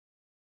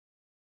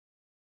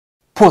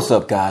What's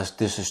up, guys?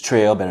 This is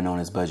Trail, better known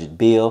as Budget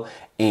Bill,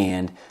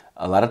 and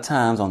a lot of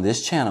times on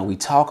this channel we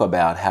talk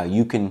about how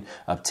you can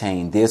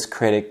obtain this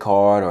credit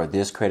card or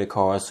this credit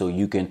card so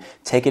you can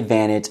take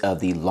advantage of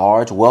the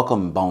large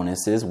welcome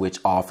bonuses which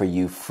offer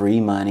you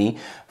free money,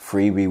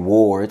 free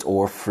rewards,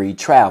 or free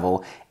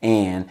travel.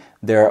 And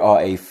there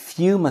are a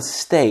few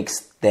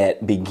mistakes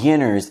that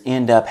beginners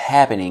end up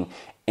happening,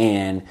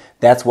 and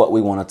that's what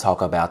we want to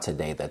talk about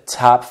today. The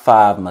top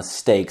 5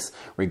 mistakes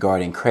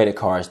regarding credit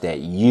cards that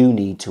you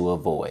need to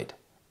avoid.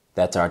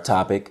 That's our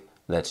topic.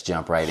 Let's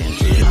jump right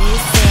into it.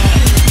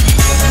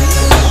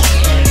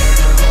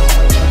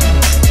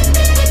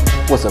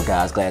 What's up,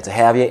 guys? Glad to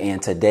have you. And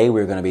today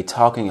we're going to be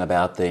talking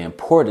about the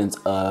importance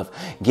of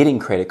getting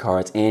credit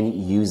cards and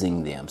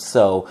using them.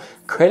 So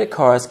credit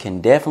cards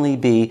can definitely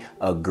be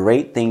a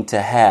great thing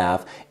to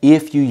have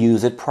if you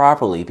use it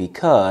properly,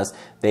 because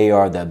they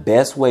are the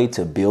best way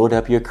to build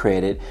up your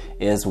credit,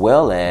 as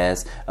well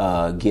as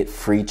get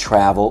free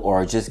travel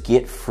or just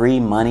get free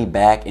money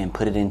back and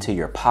put it into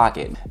your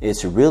pocket.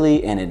 It's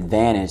really an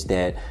advantage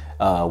that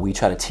we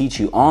try to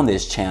teach you on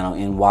this channel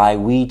and why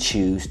we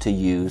choose to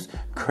use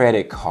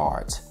credit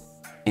cards.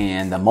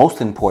 And the most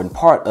important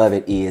part of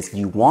it is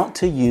you want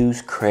to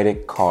use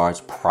credit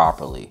cards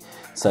properly,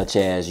 such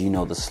as, you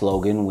know, the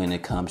slogan when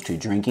it comes to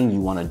drinking,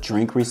 you want to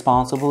drink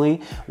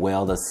responsibly.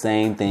 Well, the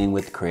same thing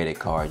with credit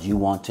cards. You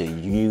want to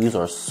use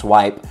or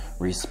swipe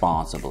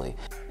responsibly.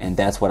 And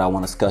that's what I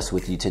want to discuss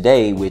with you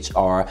today, which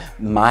are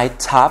my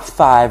top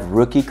 5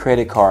 rookie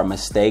credit card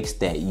mistakes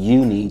that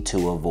you need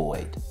to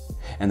avoid.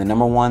 And the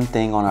number 1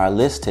 thing on our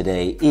list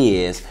today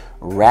is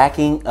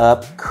racking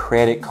up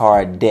credit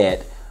card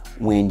debt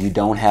when you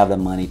don't have the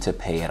money to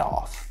pay it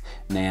off.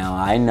 Now,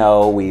 I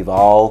know we've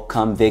all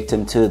come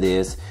victim to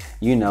this.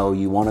 You know,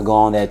 you want to go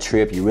on that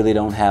trip, you really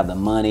don't have the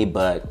money,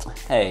 but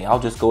hey, I'll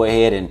just go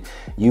ahead and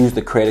use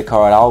the credit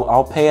card.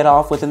 I'll pay it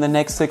off within the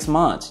next 6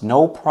 months.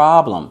 No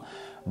problem.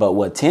 But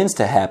what tends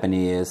to happen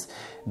is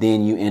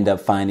then you end up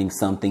finding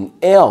something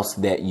else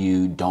that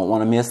you don't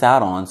want to miss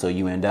out on. So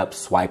you end up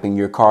swiping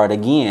your card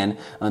again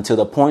until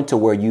the point to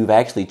where you've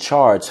actually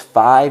charged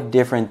 5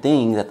 different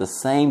things at the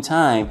same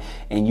time.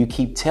 And you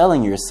keep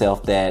telling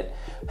yourself that,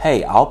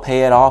 hey, I'll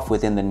pay it off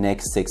within the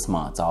next 6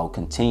 months. I'll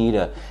continue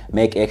to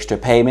make extra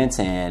payments.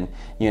 And,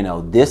 you know,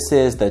 this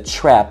is the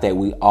trap that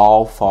we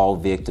all fall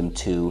victim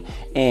to.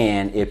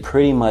 And it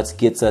pretty much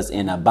gets us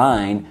in a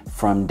bind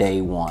from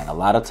day one. A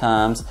lot of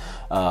times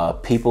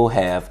people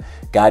have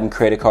gotten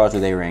credit cards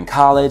when they were in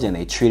college and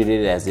they treated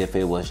it as if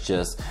it was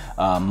just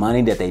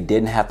money that they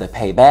didn't have to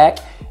pay back.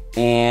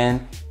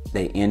 And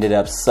they ended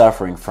up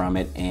suffering from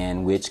it,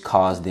 and which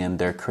caused them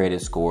their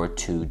credit score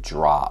to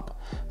drop.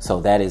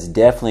 So that is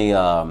definitely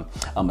a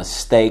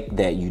mistake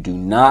that you do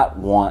not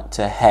want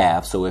to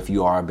have. So if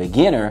you are a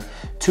beginner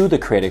to the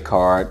credit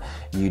card,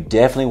 you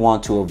definitely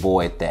want to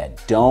avoid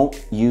that.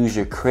 Don't use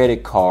your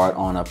credit card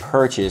on a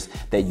purchase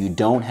that you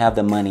don't have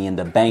the money in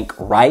the bank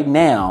right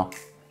now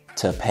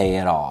to pay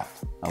it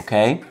off,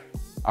 okay?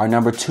 Our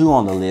number 2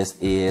 on the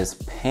list is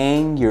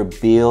paying your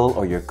bill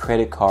or your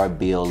credit card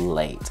bill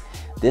late.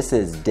 This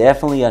is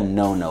definitely a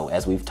no-no.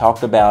 As we've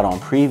talked about on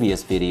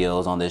previous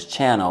videos on this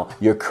channel,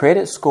 your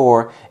credit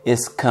score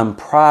is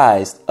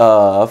comprised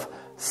of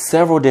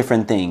several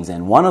different things,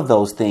 and one of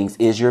those things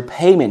is your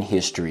payment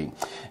history.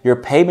 Your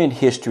payment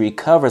history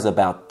covers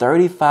about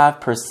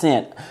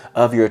 35%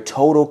 of your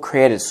total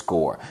credit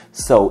score.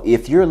 So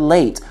if you're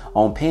late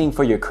on paying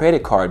for your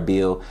credit card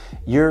bill,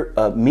 you're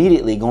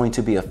immediately going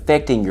to be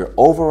affecting your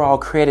overall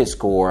credit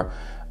score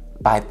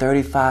by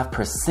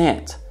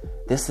 35%.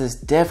 This is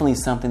definitely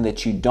something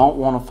that you don't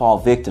want to fall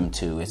victim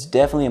to. It's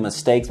definitely a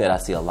mistake that I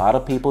see a lot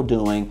of people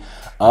doing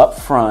up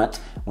front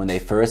when they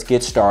first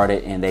get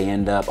started, and they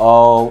end up,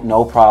 oh,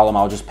 no problem,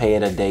 I'll just pay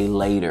it a day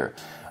later.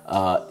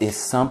 It's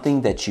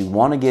something that you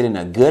want to get in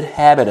a good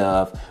habit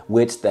of,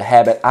 which the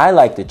habit I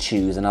like to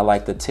choose and I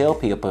like to tell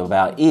people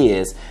about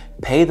is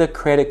pay the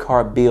credit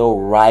card bill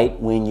right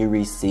when you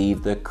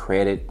receive the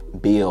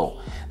credit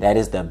bill. That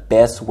is the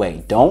best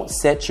way. Don't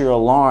set your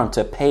alarm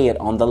to pay it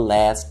on the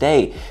last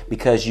day,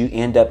 because you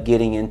end up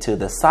getting into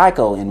the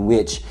cycle in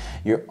which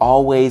you're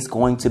always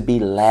going to be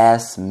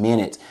last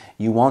minute.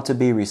 You want to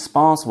be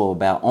responsible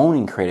about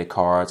owning credit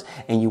cards,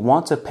 and you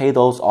want to pay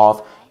those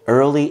off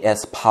early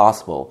as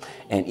possible.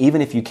 And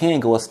even if you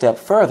can go a step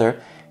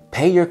further,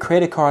 pay your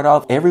credit card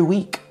off every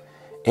week.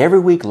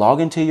 Every week,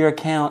 log into your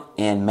account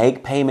and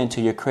make payment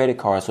to your credit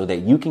card so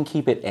that you can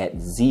keep it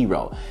at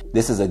 0.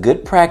 This is a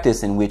good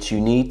practice in which you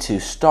need to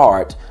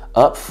start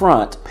up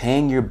front,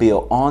 paying your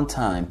bill on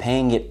time,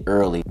 paying it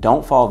early.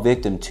 Don't fall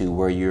victim to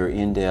where you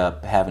end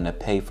up having to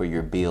pay for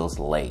your bills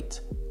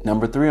late.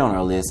 Number 3 on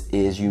our list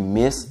is you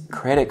miss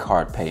credit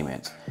card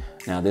payments.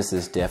 Now, this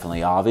is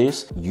definitely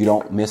obvious. You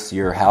don't miss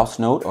your house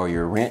note or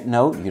your rent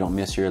note. You don't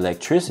miss your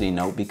electricity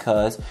note,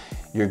 because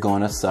you're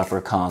going to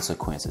suffer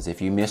consequences.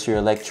 If you miss your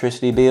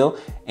electricity bill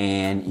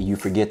and you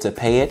forget to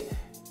pay it,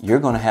 you're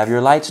going to have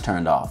your lights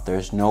turned off.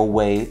 There's no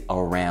way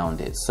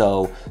around it.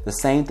 So the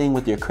same thing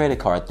with your credit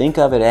card. Think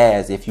of it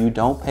as if you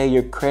don't pay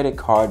your credit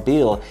card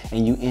bill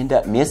and you end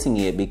up missing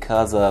it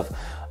because of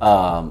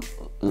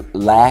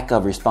lack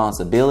of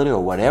responsibility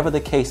or whatever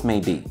the case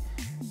may be.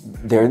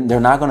 They're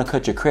not going to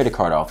cut your credit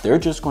card off. They're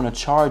just going to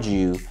charge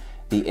you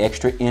the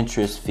extra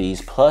interest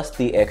fees plus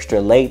the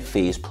extra late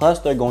fees, plus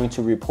they're going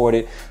to report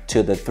it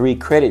to the 3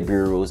 credit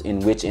bureaus, in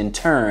which in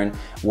turn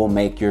will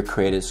make your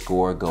credit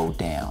score go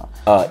down.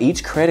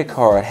 Each credit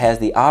card has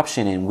the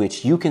option in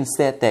which you can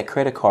set that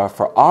credit card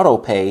for auto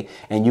pay,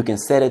 and you can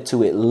set it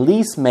to at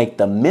least make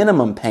the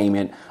minimum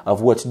payment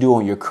of what's due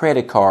on your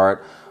credit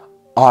card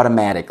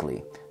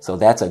automatically. So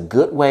that's a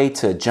good way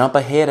to jump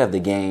ahead of the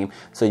game,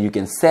 so you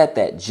can set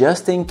that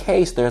just in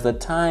case there's a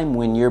time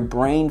when your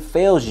brain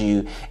fails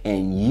you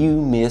and you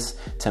miss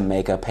to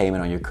make a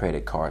payment on your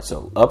credit card.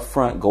 So up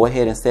front, go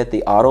ahead and set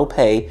the auto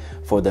pay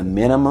for the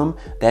minimum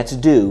that's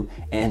due,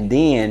 and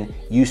then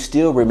you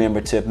still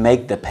remember to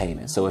make the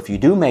payment. So if you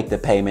do make the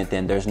payment,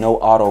 then there's no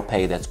auto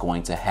pay that's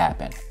going to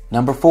happen.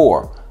 Number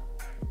 4.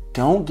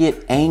 Don't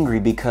get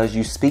angry because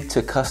you speak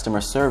to customer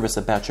service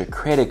about your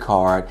credit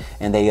card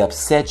and they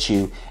upset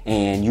you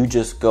and you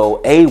just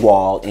go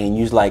AWOL and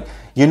you're like,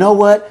 you know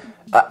what?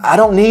 I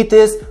don't need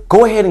this.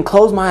 Go ahead and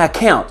close my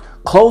account.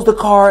 Close the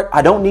card.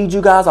 I don't need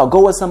you guys. I'll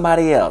go with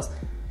somebody else.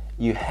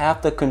 You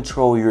have to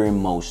control your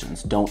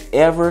emotions. Don't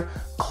ever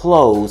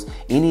close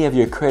any of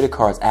your credit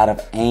cards out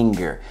of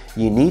anger.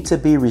 You need to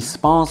be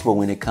responsible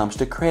when it comes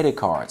to credit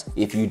cards.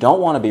 If you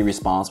don't want to be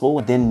responsible,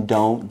 then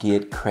don't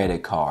get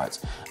credit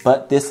cards.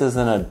 But this is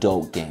an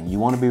adult game. You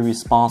want to be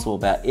responsible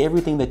about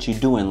everything that you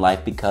do in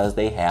life because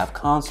they have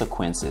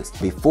consequences.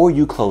 Before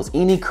you close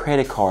any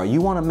credit card,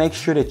 you want to make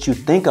sure that you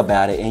think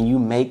about it and you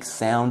make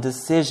sound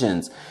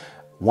decisions.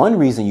 One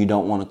reason you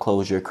don't want to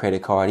close your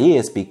credit card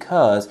is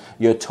because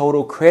your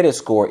total credit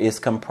score is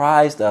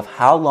comprised of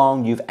how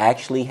long you've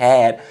actually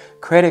had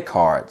credit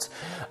cards.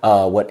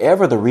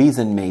 Whatever the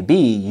reason may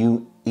be,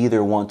 you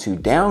either want to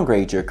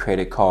downgrade your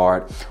credit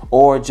card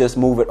or just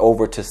move it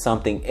over to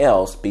something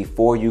else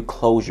before you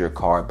close your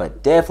card.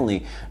 But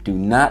definitely do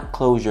not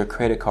close your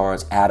credit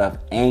cards out of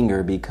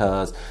anger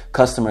because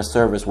customer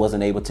service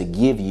wasn't able to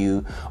give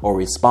you or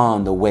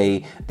respond the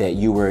way that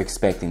you were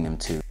expecting them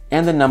to.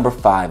 And the number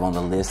 5 on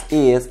the list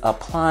is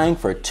applying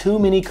for too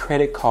many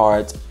credit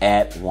cards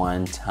at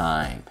one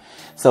time.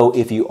 So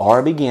if you are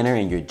a beginner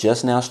and you're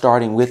just now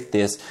starting with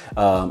this,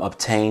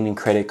 obtaining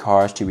credit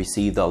cards to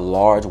receive the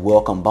large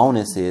welcome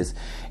bonuses,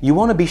 you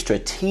want to be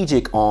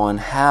strategic on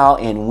how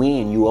and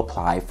when you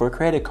apply for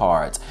credit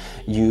cards.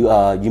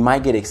 You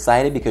might get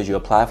excited because you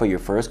apply for your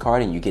first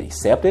card and you get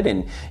accepted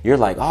and you're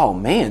like, oh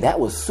man, that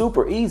was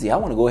super easy. I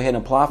want to go ahead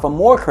and apply for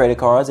more credit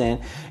cards,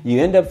 and you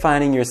end up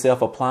finding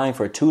yourself applying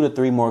for 2 to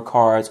 3 more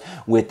cards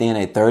within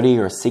a 30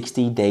 or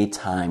 60 day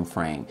time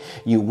frame.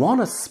 You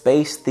want to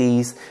space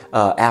these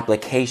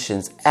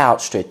applications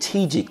out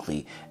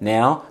strategically.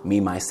 Now, me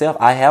myself,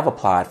 I have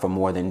applied for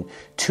more than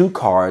 2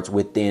 cards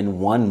within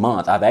 1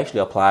 month. I've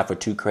actually applied for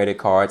 2 credit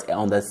cards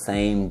on the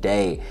same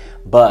day.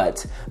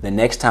 But the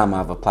next time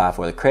I've applied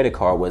for the credit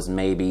card was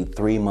maybe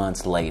 3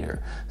 months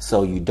later.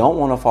 So you don't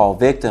want to fall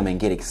victim and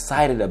get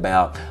excited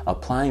about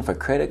applying for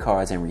credit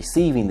cards and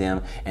receiving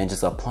them and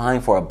just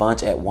applying for a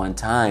bunch at one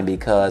time,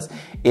 because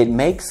it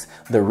makes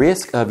the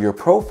risk of your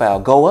profile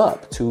go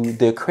up to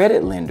the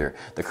credit lender.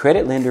 The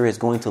credit lender is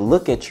going to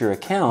look at your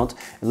account,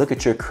 look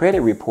at your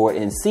credit report,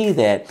 and see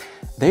that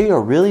they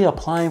are really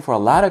applying for a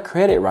lot of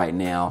credit right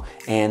now,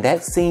 and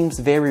that seems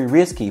very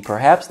risky.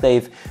 Perhaps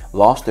they've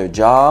lost their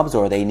jobs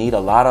or they need a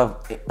lot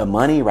of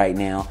money right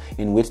now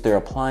in which they're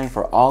applying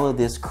for all of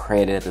this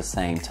credit at the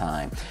same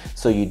time.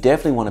 So you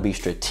definitely want to be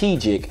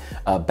strategic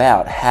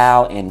about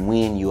how and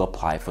when you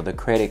apply for the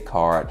credit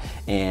card.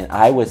 And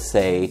I would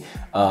say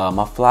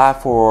apply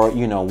for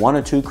 1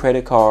 or 2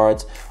 credit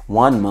cards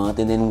 1 month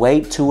and then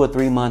wait 2 or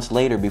 3 months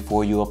later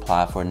before you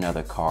apply for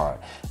another card.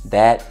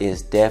 That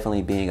is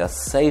definitely being a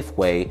safe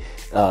way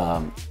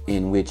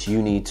in which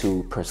you need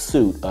to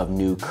pursue of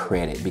new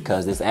credit,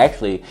 because this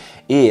actually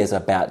is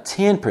about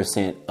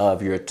 10%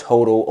 of your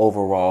total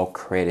overall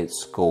credit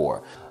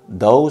score.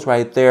 Those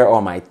right there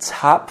are my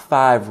top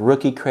 5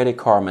 rookie credit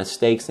card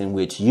mistakes in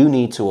which you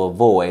need to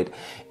avoid.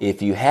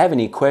 If you have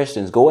any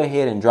questions, go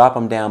ahead and drop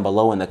them down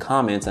below in the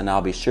comments and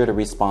I'll be sure to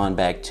respond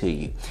back to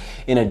you.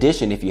 In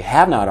addition, if you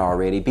have not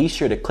already, be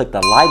sure to click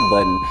the like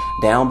button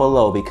down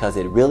below, because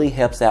it really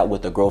helps out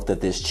with the growth of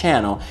this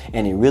channel,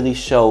 and it really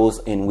shows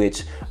in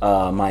which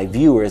my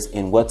viewers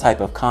in what type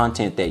of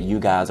content that you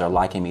guys are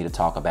liking me to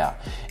talk about.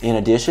 In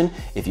addition,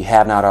 if you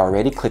have not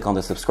already, click on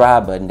the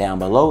subscribe button down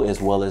below as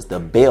well as the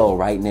bell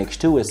right next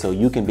to it, so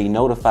you can be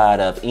notified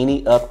of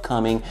any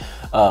upcoming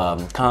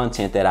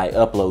content that I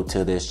upload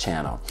to this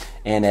channel.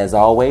 And as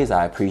always,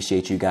 I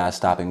appreciate you guys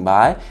stopping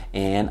by,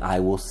 and I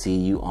will see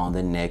you on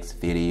the next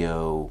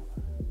video.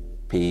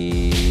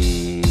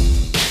 Peace.